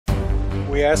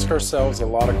We ask ourselves a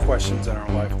lot of questions in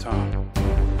our lifetime.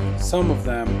 Some of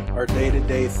them are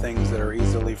day-to-day things that are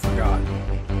easily forgotten.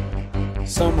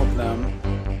 Some of them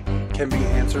can be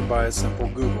answered by a simple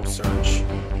Google search.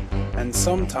 And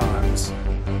sometimes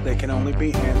they can only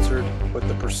be answered with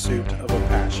the pursuit of a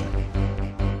passion.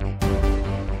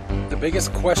 The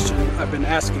biggest question I've been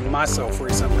asking myself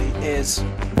recently is,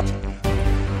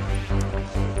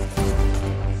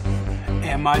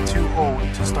 am I too old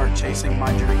to start chasing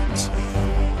my dreams?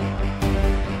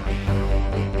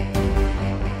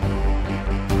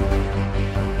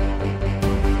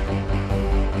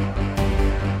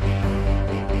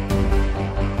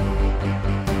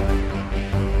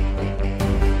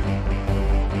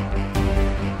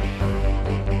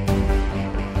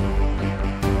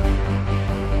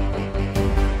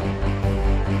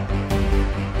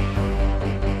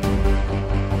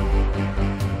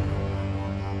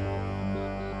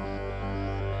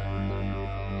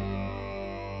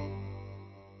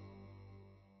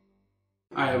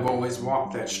 I have always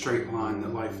walked that straight line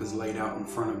that life has laid out in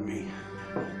front of me.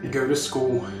 Go to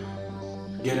school,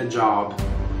 get a job,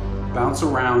 bounce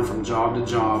around from job to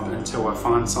job until I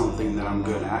find something that I'm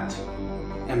good at,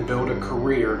 and build a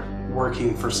career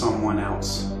working for someone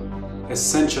else,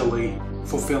 essentially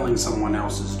fulfilling someone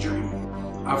else's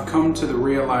dream. I've come to the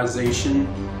realization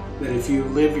that if you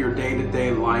live your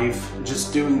day-to-day life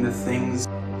just doing the things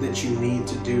that you need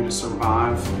to do to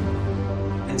survive,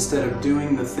 instead of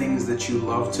doing the things that you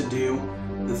love to do,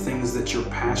 the things that you're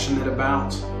passionate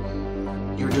about,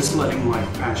 you're just letting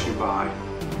life pass you by.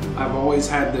 I've always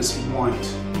had this want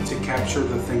to capture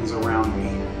the things around me,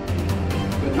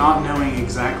 but not knowing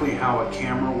exactly how a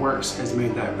camera works has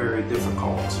made that very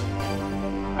difficult.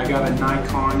 I got a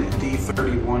Nikon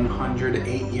D3100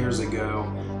 8 years ago,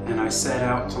 and I set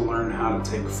out to learn how to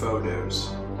take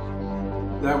photos.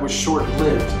 That was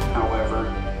short-lived, however,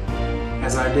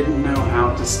 as I didn't know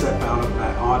how to step out of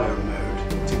that auto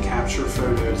mode to capture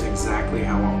photos exactly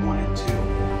how I wanted to.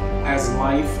 As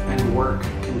life and work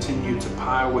continued to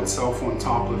pile itself on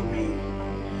top of me,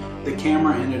 the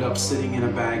camera ended up sitting in a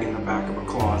bag in the back of a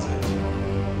closet,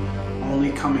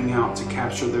 only coming out to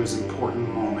capture those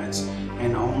important moments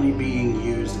and only being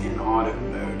used in auto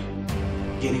mode,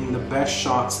 getting the best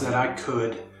shots that I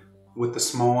could with the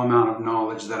small amount of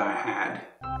knowledge that I had.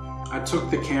 I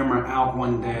took the camera out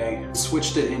one day,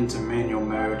 switched it into manual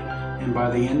mode, and by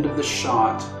the end of the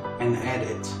shot and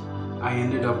edit, I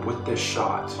ended up with this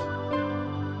shot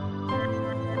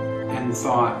and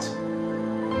thought,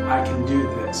 I can do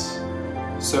this.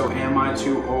 So am I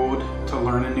too old to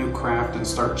learn a new craft and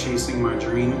start chasing my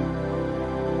dream?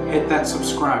 Hit that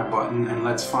subscribe button and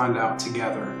let's find out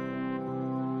together.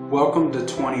 Welcome to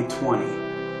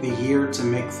 2020, the year to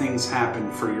make things happen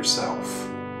for yourself.